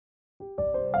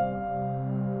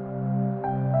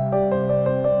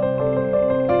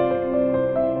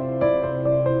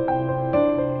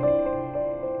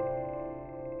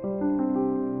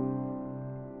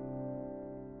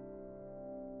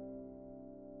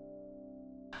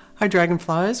Hi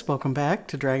Dragonflies, welcome back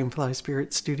to Dragonfly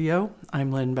Spirit Studio.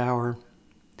 I'm Lynn Bauer.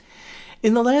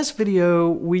 In the last video,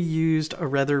 we used a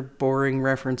rather boring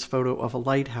reference photo of a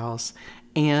lighthouse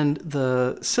and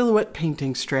the silhouette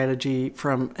painting strategy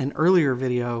from an earlier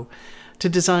video to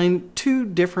design two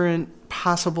different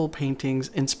possible paintings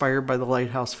inspired by the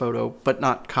lighthouse photo, but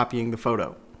not copying the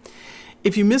photo.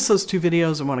 If you missed those two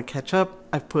videos and want to catch up,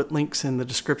 I've put links in the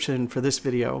description for this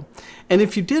video. And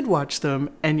if you did watch them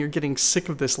and you're getting sick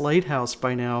of this lighthouse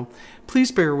by now,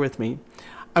 please bear with me.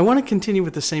 I want to continue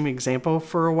with the same example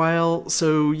for a while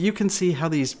so you can see how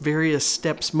these various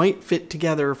steps might fit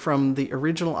together from the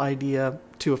original idea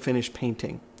to a finished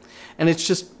painting. And it's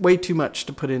just way too much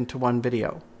to put into one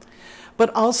video.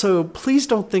 But also, please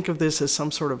don't think of this as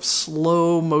some sort of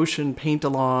slow motion paint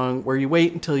along where you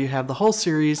wait until you have the whole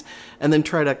series and then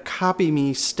try to copy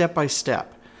me step by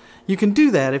step. You can do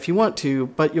that if you want to,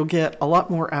 but you'll get a lot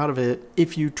more out of it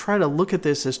if you try to look at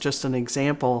this as just an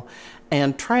example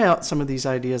and try out some of these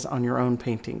ideas on your own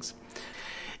paintings.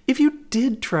 If you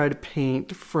did try to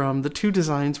paint from the two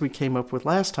designs we came up with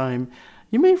last time,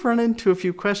 you may run into a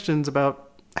few questions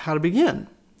about how to begin.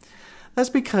 That's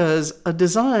because a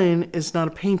design is not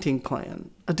a painting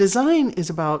plan. A design is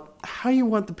about how you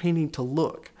want the painting to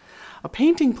look. A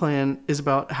painting plan is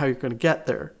about how you're going to get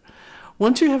there.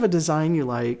 Once you have a design you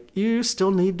like, you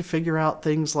still need to figure out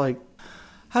things like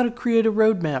how to create a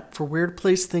roadmap for where to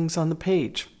place things on the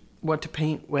page, what to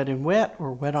paint wet and wet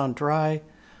or wet on dry,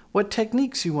 what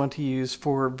techniques you want to use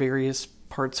for various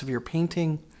parts of your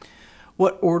painting,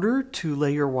 what order to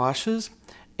lay your washes,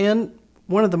 and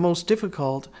one of the most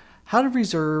difficult, how to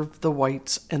reserve the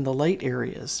whites and the light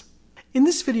areas. In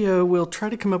this video, we'll try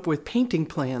to come up with painting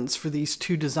plans for these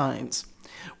two designs.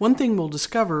 One thing we'll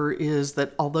discover is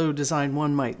that although design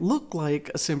one might look like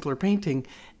a simpler painting,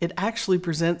 it actually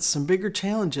presents some bigger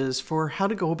challenges for how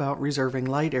to go about reserving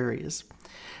light areas.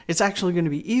 It's actually going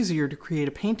to be easier to create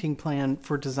a painting plan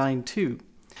for design two.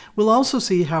 We'll also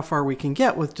see how far we can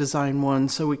get with design one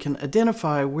so we can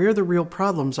identify where the real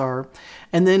problems are.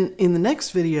 And then in the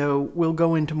next video, we'll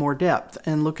go into more depth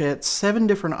and look at 7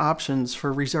 different options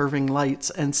for reserving lights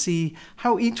and see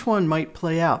how each one might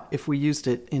play out if we used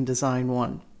it in design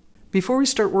one. Before we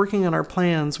start working on our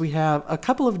plans, we have a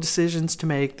couple of decisions to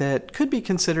make that could be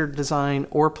considered design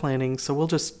or planning, so we'll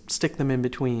just stick them in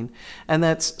between. And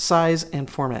that's size and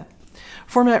format.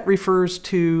 Format refers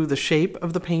to the shape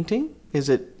of the painting. Is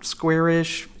it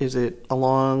squarish? Is it a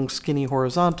long, skinny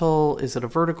horizontal? Is it a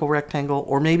vertical rectangle?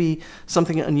 Or maybe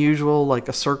something unusual like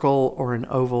a circle or an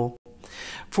oval?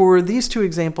 For these two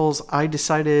examples, I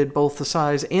decided both the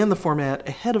size and the format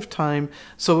ahead of time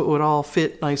so it would all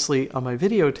fit nicely on my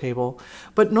video table.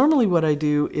 But normally what I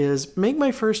do is make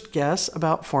my first guess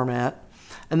about format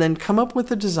and then come up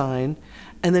with a design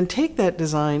and then take that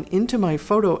design into my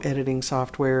photo editing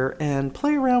software and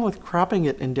play around with cropping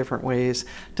it in different ways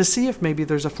to see if maybe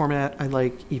there's a format I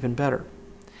like even better.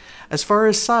 As far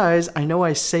as size, I know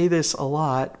I say this a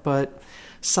lot, but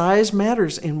size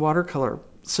matters in watercolor.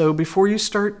 So before you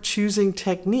start choosing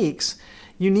techniques,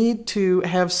 you need to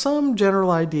have some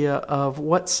general idea of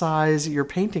what size your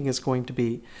painting is going to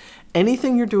be.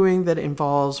 Anything you're doing that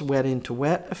involves wet into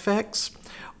wet effects,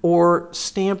 or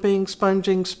stamping,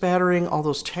 sponging, spattering, all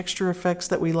those texture effects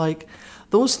that we like,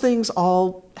 those things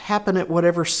all happen at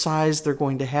whatever size they're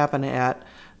going to happen at.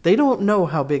 They don't know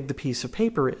how big the piece of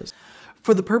paper is.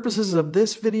 For the purposes of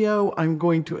this video, I'm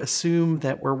going to assume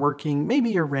that we're working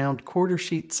maybe around quarter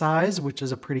sheet size, which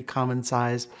is a pretty common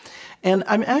size. And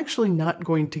I'm actually not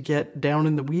going to get down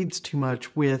in the weeds too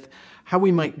much with how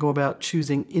we might go about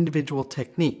choosing individual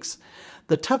techniques.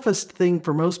 The toughest thing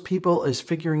for most people is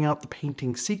figuring out the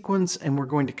painting sequence, and we're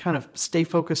going to kind of stay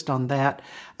focused on that.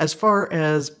 As far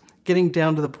as getting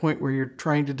down to the point where you're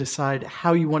trying to decide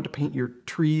how you want to paint your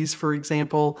trees, for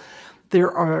example, there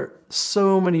are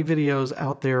so many videos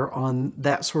out there on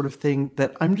that sort of thing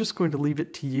that I'm just going to leave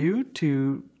it to you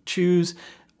to choose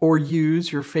or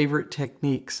use your favorite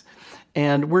techniques.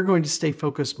 And we're going to stay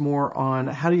focused more on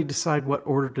how do you decide what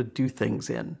order to do things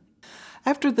in.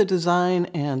 After the design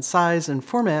and size and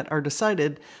format are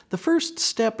decided, the first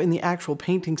step in the actual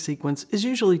painting sequence is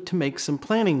usually to make some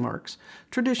planning marks.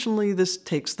 Traditionally, this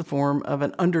takes the form of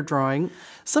an underdrawing.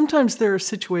 Sometimes there are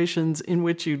situations in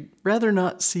which you'd rather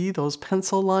not see those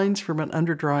pencil lines from an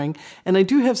underdrawing, and I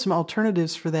do have some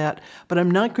alternatives for that, but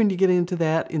I'm not going to get into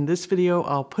that in this video.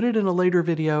 I'll put it in a later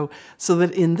video so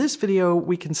that in this video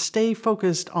we can stay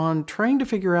focused on trying to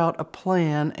figure out a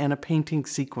plan and a painting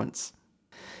sequence.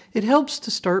 It helps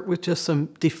to start with just some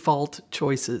default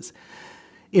choices.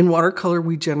 In watercolor,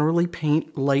 we generally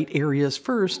paint light areas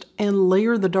first and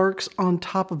layer the darks on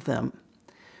top of them.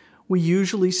 We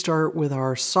usually start with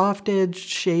our soft-edged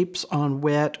shapes on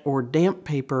wet or damp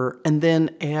paper and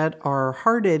then add our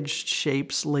hard-edged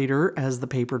shapes later as the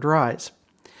paper dries.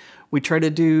 We try to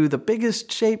do the biggest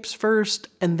shapes first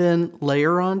and then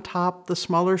layer on top the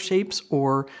smaller shapes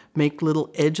or make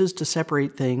little edges to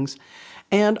separate things.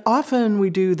 And often we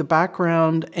do the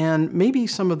background and maybe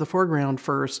some of the foreground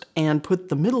first and put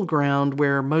the middle ground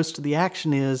where most of the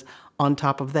action is on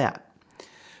top of that.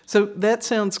 So that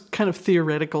sounds kind of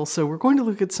theoretical, so we're going to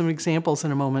look at some examples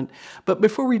in a moment. But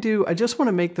before we do, I just want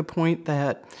to make the point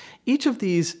that each of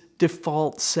these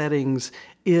default settings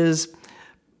is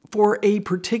for a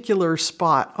particular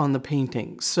spot on the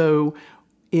painting. So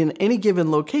in any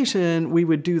given location, we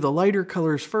would do the lighter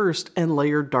colors first and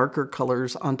layer darker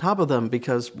colors on top of them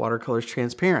because watercolor is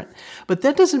transparent. But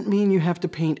that doesn't mean you have to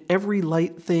paint every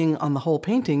light thing on the whole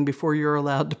painting before you're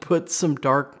allowed to put some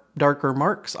darker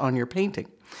marks on your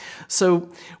painting.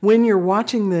 So when you're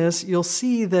watching this, you'll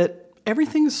see that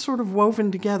everything is sort of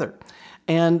woven together,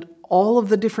 and all of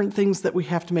the different things that we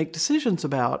have to make decisions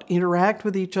about interact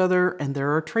with each other, and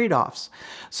there are trade-offs.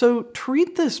 So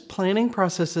treat this planning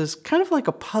process as kind of like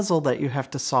a puzzle that you have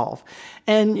to solve.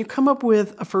 And you come up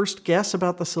with a first guess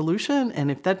about the solution, and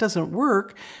if that doesn't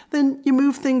work, then you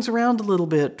move things around a little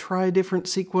bit, try a different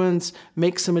sequence,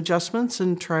 make some adjustments,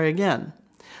 and try again.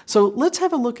 So let's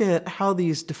have a look at how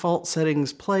these default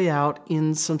settings play out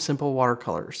in some simple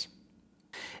watercolors.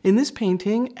 In this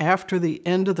painting, after the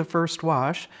end of the first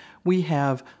wash, we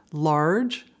have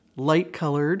large,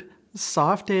 light-colored,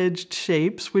 soft-edged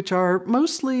shapes, which are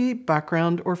mostly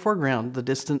background or foreground, the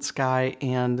distant sky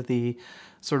and the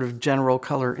sort of general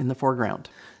color in the foreground.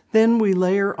 Then we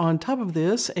layer on top of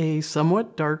this a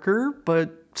somewhat darker,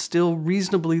 but still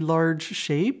reasonably large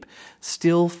shape,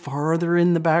 still farther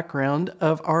in the background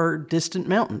of our distant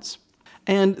mountains.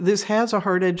 And this has a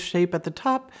hard edge shape at the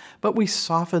top, but we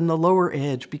soften the lower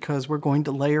edge because we're going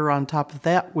to layer on top of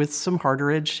that with some harder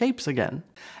edge shapes again.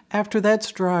 After that's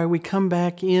dry, we come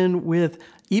back in with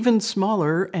even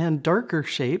smaller and darker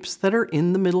shapes that are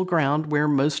in the middle ground where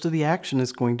most of the action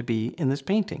is going to be in this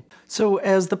painting. So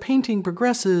as the painting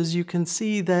progresses, you can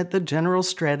see that the general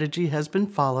strategy has been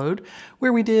followed,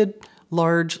 where we did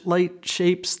large light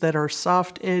shapes that are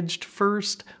soft-edged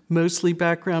first, mostly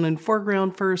background and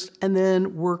foreground first, and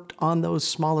then worked on those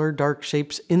smaller dark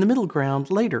shapes in the middle ground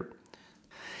later.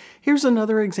 Here's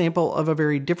another example of a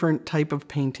very different type of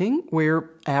painting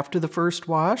where after the first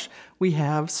wash, we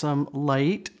have some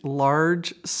light,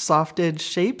 large, soft-edged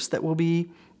shapes that will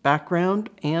be background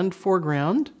and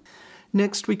foreground.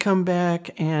 Next, we come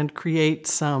back and create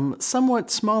some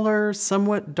somewhat smaller,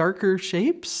 somewhat darker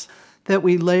shapes that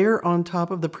we layer on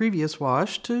top of the previous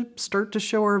wash to start to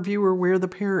show our viewer where the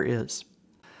pear is.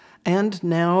 And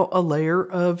now a layer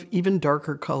of even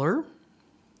darker color,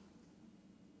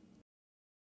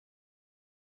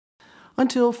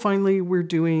 until finally we're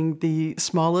doing the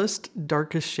smallest,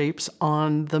 darkest shapes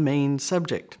on the main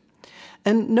subject.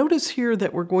 And notice here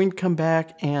that we're going to come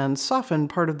back and soften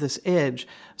part of this edge.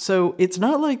 So it's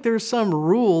not like there's some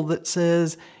rule that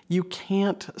says you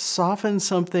can't soften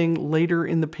something later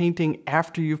in the painting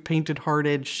after you've painted hard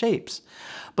edge shapes.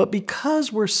 But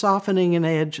because we're softening an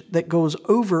edge that goes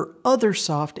over other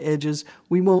soft edges,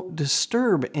 we won't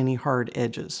disturb any hard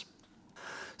edges.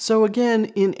 So again,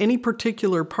 in any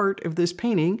particular part of this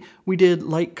painting, we did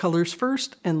light colors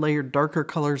first and layered darker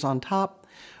colors on top.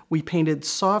 We painted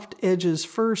soft edges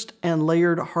first and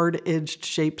layered hard-edged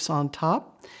shapes on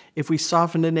top. If we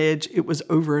softened an edge, it was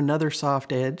over another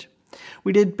soft edge.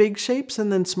 We did big shapes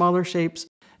and then smaller shapes,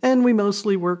 and we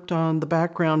mostly worked on the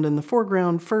background and the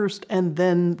foreground first and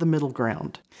then the middle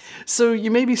ground. So you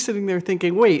may be sitting there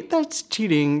thinking, wait, that's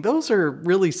cheating. Those are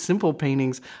really simple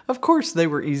paintings. Of course they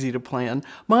were easy to plan.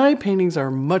 My paintings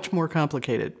are much more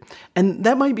complicated. And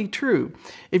that might be true.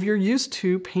 If you're used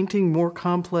to painting more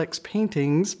complex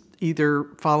paintings, either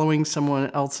following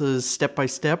someone else's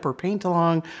step-by-step or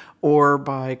paint-along, or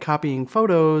by copying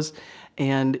photos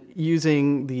and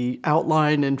using the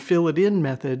outline and fill it in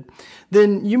method,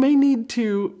 then you may need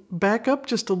to back up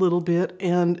just a little bit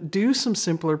and do some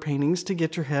simpler paintings to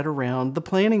get your head around the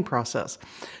planning process.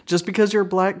 Just because you're a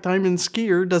black diamond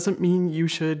skier doesn't mean you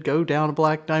should go down a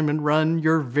black diamond run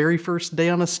your very first day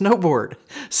on a snowboard.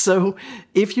 So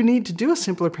if you need to do a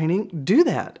simpler painting, do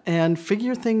that and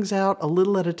figure things out a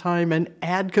little at a time and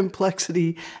add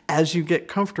complexity as you get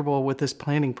comfortable with this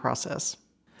planning process.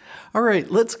 All right,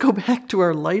 let's go back to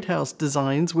our lighthouse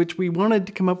designs, which we wanted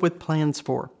to come up with plans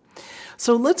for.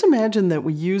 So let's imagine that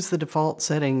we use the default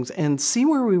settings and see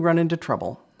where we run into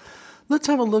trouble. Let's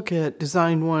have a look at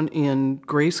design 1 in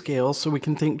grayscale so we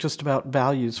can think just about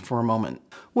values for a moment.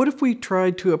 What if we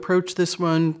tried to approach this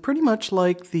one pretty much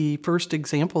like the first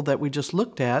example that we just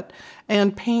looked at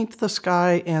and paint the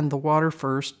sky and the water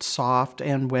first soft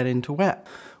and wet into wet?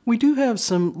 We do have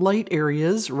some light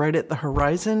areas right at the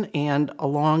horizon and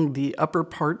along the upper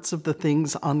parts of the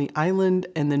things on the island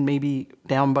and then maybe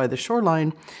down by the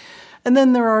shoreline. And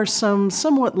then there are some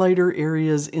somewhat lighter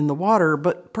areas in the water,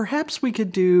 but perhaps we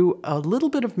could do a little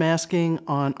bit of masking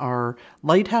on our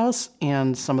lighthouse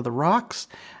and some of the rocks.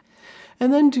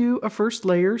 And then do a first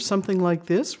layer, something like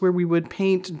this, where we would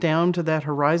paint down to that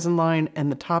horizon line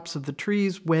and the tops of the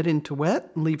trees wet into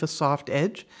wet, leave a soft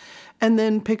edge, and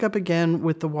then pick up again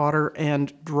with the water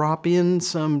and drop in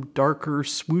some darker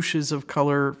swooshes of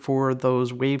color for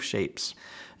those wave shapes.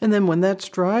 And then when that's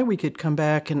dry, we could come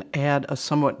back and add a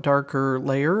somewhat darker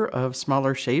layer of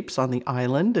smaller shapes on the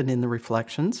island and in the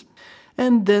reflections,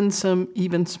 and then some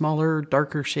even smaller,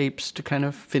 darker shapes to kind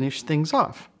of finish things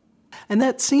off. And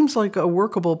that seems like a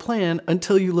workable plan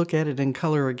until you look at it in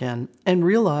color again and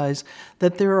realize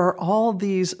that there are all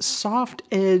these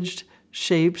soft-edged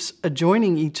shapes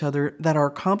adjoining each other that are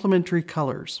complementary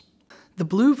colors. The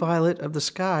blue-violet of the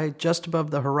sky just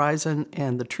above the horizon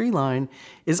and the tree line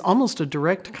is almost a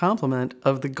direct complement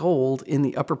of the gold in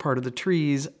the upper part of the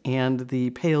trees and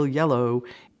the pale yellow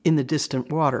in the distant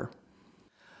water.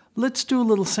 Let's do a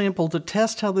little sample to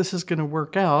test how this is going to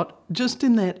work out, just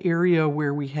in that area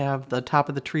where we have the top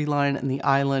of the tree line and the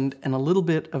island and a little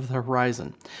bit of the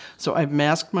horizon. So I've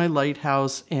masked my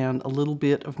lighthouse and a little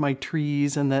bit of my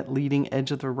trees and that leading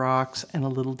edge of the rocks and a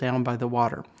little down by the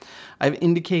water. I've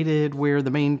indicated where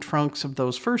the main trunks of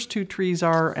those first two trees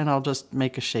are, and I'll just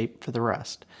make a shape for the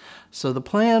rest. So the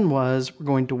plan was we're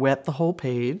going to wet the whole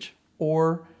page,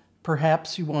 or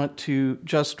perhaps you want to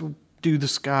just do the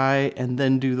sky and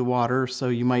then do the water, so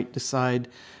you might decide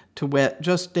to wet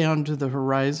just down to the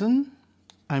horizon.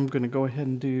 I'm going to go ahead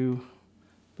and do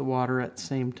the water at the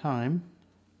same time.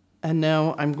 And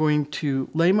now I'm going to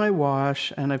lay my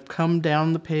wash, and I've come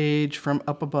down the page from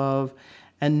up above,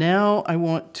 and now I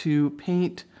want to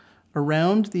paint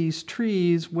around these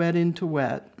trees wet into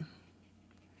wet,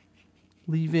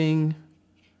 leaving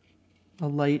a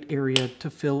light area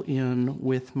to fill in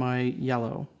with my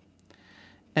yellow.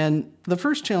 And the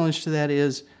first challenge to that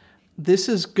is this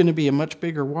is going to be a much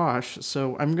bigger wash,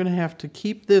 so I'm going to have to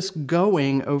keep this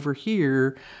going over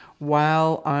here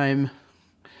while I'm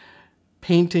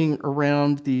painting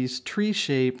around these tree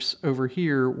shapes over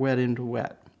here wet into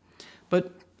wet.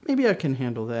 But maybe I can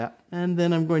handle that. And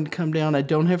then I'm going to come down. I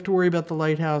don't have to worry about the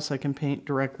lighthouse. I can paint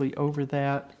directly over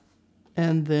that.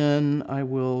 And then I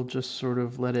will just sort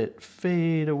of let it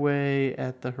fade away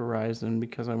at the horizon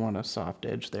because I want a soft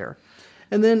edge there.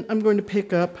 And then I'm going to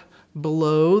pick up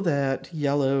below that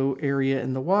yellow area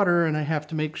in the water, and I have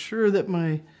to make sure that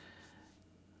my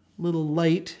little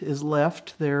light is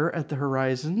left there at the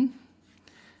horizon.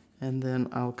 And then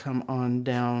I'll come on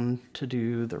down to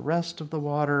do the rest of the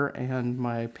water, and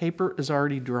my paper is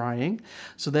already drying.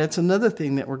 So that's another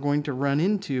thing that we're going to run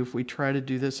into if we try to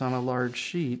do this on a large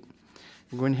sheet.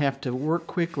 We're going to have to work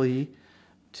quickly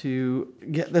to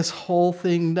get this whole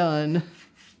thing done.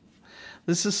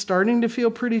 This is starting to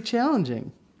feel pretty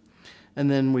challenging. And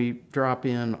then we drop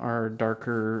in our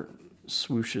darker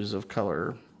swooshes of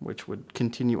color, which would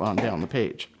continue on down the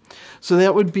page. So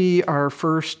that would be our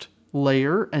first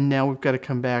layer, and now we've got to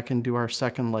come back and do our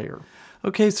second layer.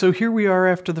 Okay, so here we are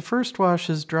after the first wash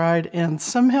is dried, and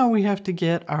somehow we have to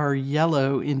get our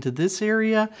yellow into this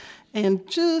area and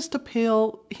just a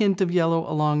pale hint of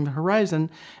yellow along the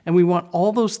horizon, and we want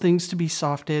all those things to be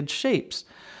soft edge shapes.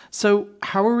 So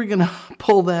how are we going to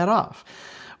pull that off?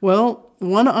 Well,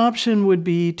 one option would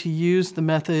be to use the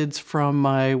methods from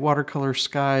my Watercolor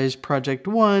Skies Project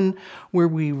 1, where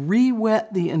we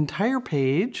re-wet the entire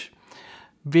page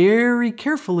very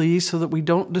carefully so that we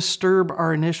don't disturb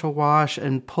our initial wash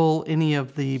and pull any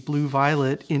of the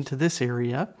blue-violet into this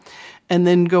area, and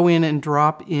then go in and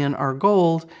drop in our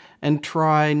gold and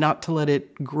try not to let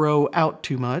it grow out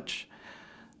too much.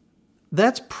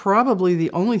 That's probably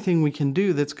the only thing we can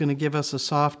do that's going to give us a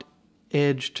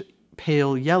soft-edged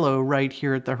pale yellow right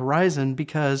here at the horizon,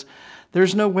 because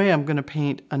there's no way I'm going to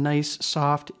paint a nice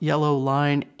soft yellow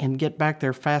line and get back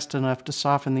there fast enough to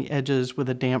soften the edges with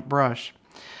a damp brush.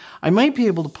 I might be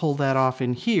able to pull that off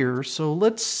in here, so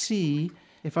let's see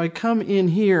if I come in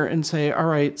here and say, all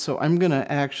right, so I'm going to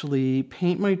actually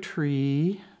paint my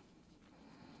tree,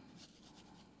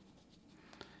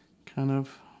 kind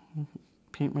of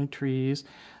paint my trees,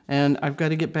 and I've got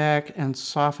to get back and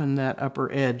soften that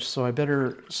upper edge, so I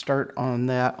better start on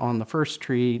that on the first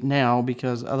tree now,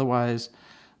 because otherwise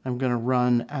I'm going to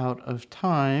run out of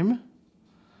time.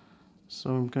 So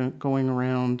I'm going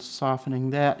around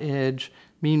softening that edge.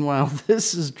 Meanwhile,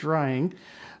 this is drying.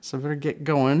 So I better get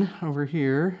going over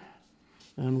here.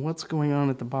 And what's going on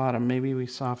at the bottom? Maybe we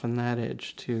soften that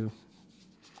edge too.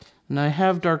 And I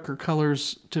have darker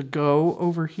colors to go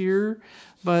over here,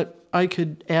 but I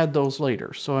could add those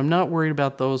later. So I'm not worried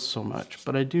about those so much,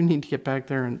 but I do need to get back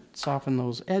there and soften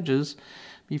those edges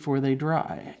before they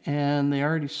dry. And they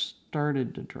already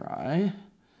started to dry.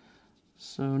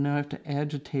 So now I have to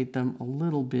agitate them a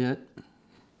little bit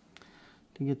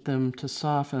to get them to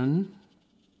soften.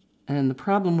 And the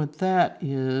problem with that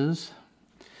is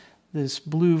this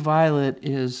blue-violet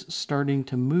is starting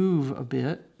to move a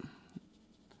bit.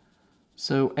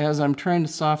 So as I'm trying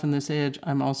to soften this edge,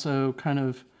 I'm also kind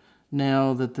of,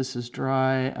 now that this is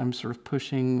dry, I'm sort of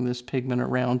pushing this pigment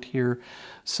around here.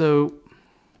 So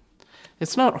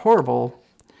it's not horrible,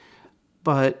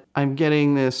 but I'm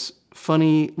getting this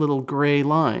funny little gray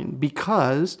line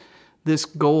because this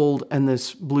gold and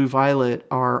this blue-violet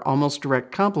are almost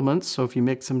direct complements. So if you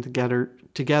mix them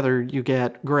together, you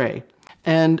get gray.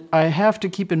 And I have to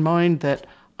keep in mind that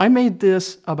I made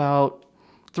this about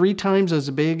 3 times as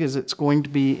big as it's going to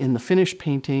be in the finished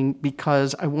painting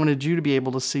because I wanted you to be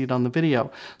able to see it on the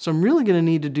video. So I'm really going to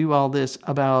need to do all this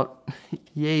about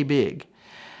yay big.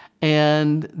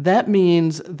 And that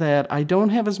means that I don't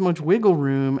have as much wiggle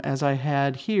room as I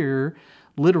had here,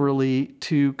 literally,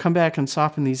 to come back and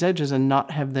soften these edges and not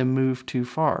have them move too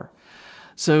far.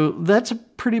 So that's a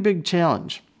pretty big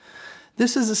challenge.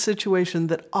 This is a situation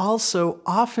that also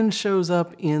often shows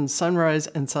up in sunrise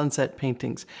and sunset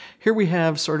paintings. Here we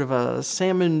have sort of a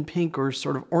salmon pink or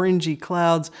sort of orangey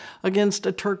clouds against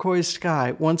a turquoise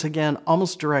sky. Once again,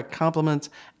 almost direct complements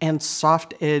and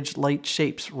soft edge light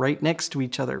shapes right next to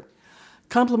each other.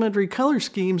 Complementary color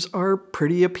schemes are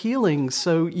pretty appealing,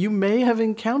 so you may have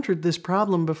encountered this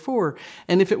problem before,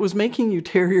 and if it was making you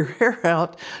tear your hair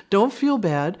out, don't feel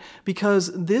bad,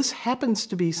 because this happens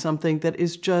to be something that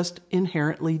is just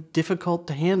inherently difficult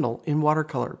to handle in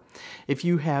watercolor. If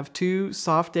you have 2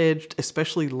 soft-edged,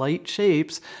 especially light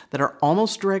shapes that are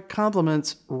almost direct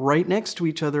complements right next to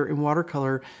each other in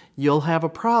watercolor, you'll have a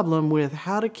problem with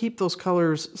how to keep those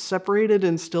colors separated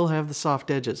and still have the soft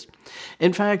edges.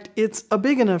 In fact, it's a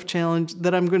big enough challenge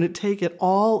that I'm going to take it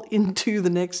all into the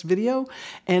next video.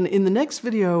 And in the next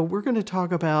video, we're going to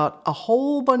talk about a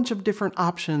whole bunch of different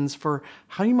options for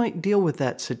how you might deal with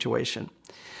that situation.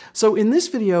 So in this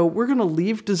video, we're going to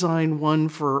leave design 1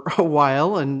 for a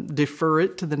while and defer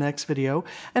it to the next video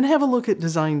and have a look at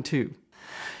design 2.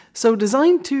 So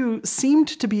design 2 seemed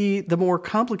to be the more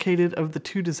complicated of the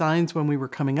 2 designs when we were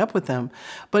coming up with them.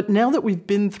 But now that we've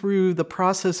been through the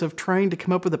process of trying to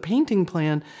come up with a painting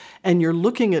plan and you're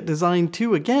looking at design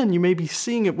 2 again, you may be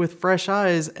seeing it with fresh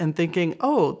eyes and thinking,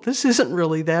 oh, this isn't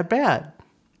really that bad.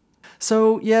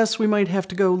 So yes, we might have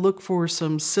to go look for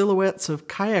some silhouettes of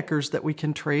kayakers that we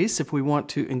can trace if we want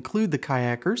to include the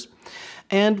kayakers.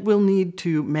 And we'll need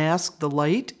to mask the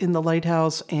light in the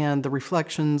lighthouse and the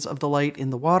reflections of the light in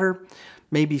the water,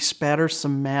 maybe spatter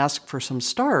some mask for some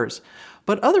stars.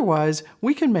 But otherwise,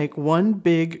 we can make one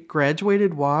big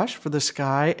graduated wash for the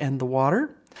sky and the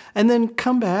water, and then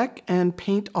come back and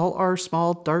paint all our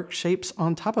small dark shapes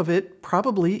on top of it,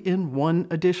 probably in one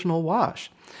additional wash.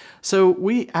 So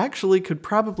we actually could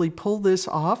probably pull this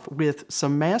off with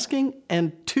some masking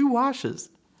and 2 washes.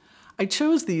 I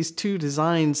chose these 2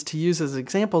 designs to use as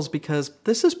examples because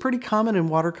this is pretty common in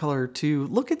watercolor to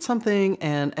look at something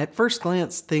and at first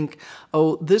glance think,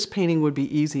 oh, this painting would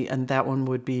be easy and that one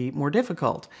would be more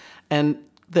difficult. And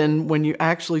then when you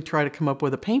actually try to come up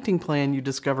with a painting plan, you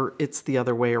discover it's the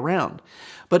other way around.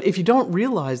 But if you don't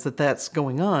realize that that's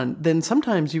going on, then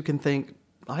sometimes you can think,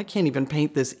 I can't even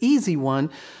paint this easy one.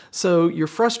 So you're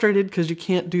frustrated because you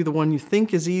can't do the one you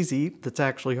think is easy, that's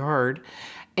actually hard.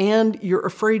 And you're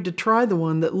afraid to try the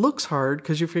one that looks hard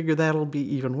because you figure that'll be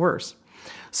even worse.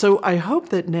 So I hope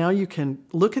that now you can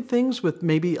look at things with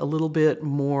maybe a little bit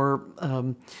more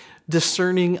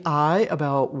discerning eye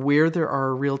about where there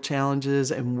are real challenges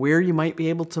and where you might be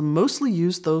able to mostly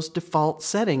use those default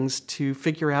settings to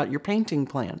figure out your painting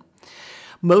plan.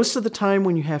 Most of the time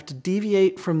when you have to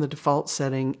deviate from the default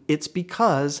setting, it's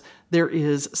because there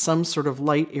is some sort of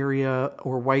light area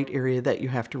or white area that you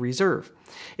have to reserve.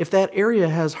 If that area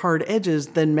has hard edges,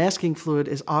 then masking fluid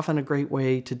is often a great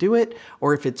way to do it,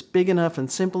 or if it's big enough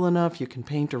and simple enough, you can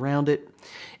paint around it.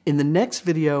 In the next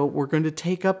video, we're going to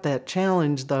take up that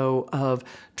challenge, though, of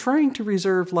trying to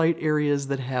reserve light areas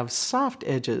that have soft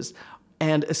edges,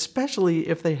 and especially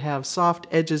if they have soft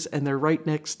edges and they're right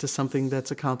next to something that's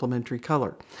a complementary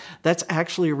color. That's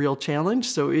actually a real challenge,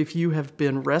 so if you have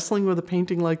been wrestling with a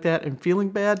painting like that and feeling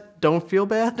bad, don't feel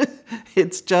bad.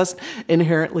 It's just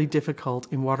inherently difficult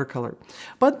in watercolor.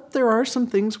 But there are some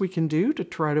things we can do to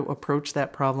try to approach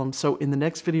that problem. So in the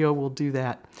next video, we'll do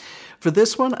that. For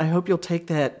this one, I hope you'll take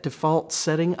that default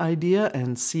setting idea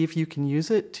and see if you can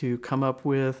use it to come up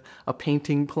with a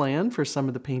painting plan for some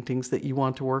of the paintings that you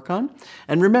want to work on.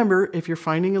 And remember, if you're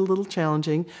finding it a little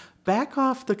challenging, back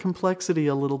off the complexity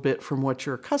a little bit from what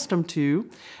you're accustomed to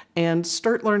and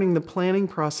start learning the planning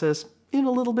process in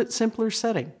a little bit simpler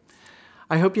setting.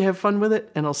 I hope you have fun with it,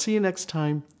 and I'll see you next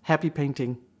time. Happy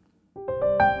painting.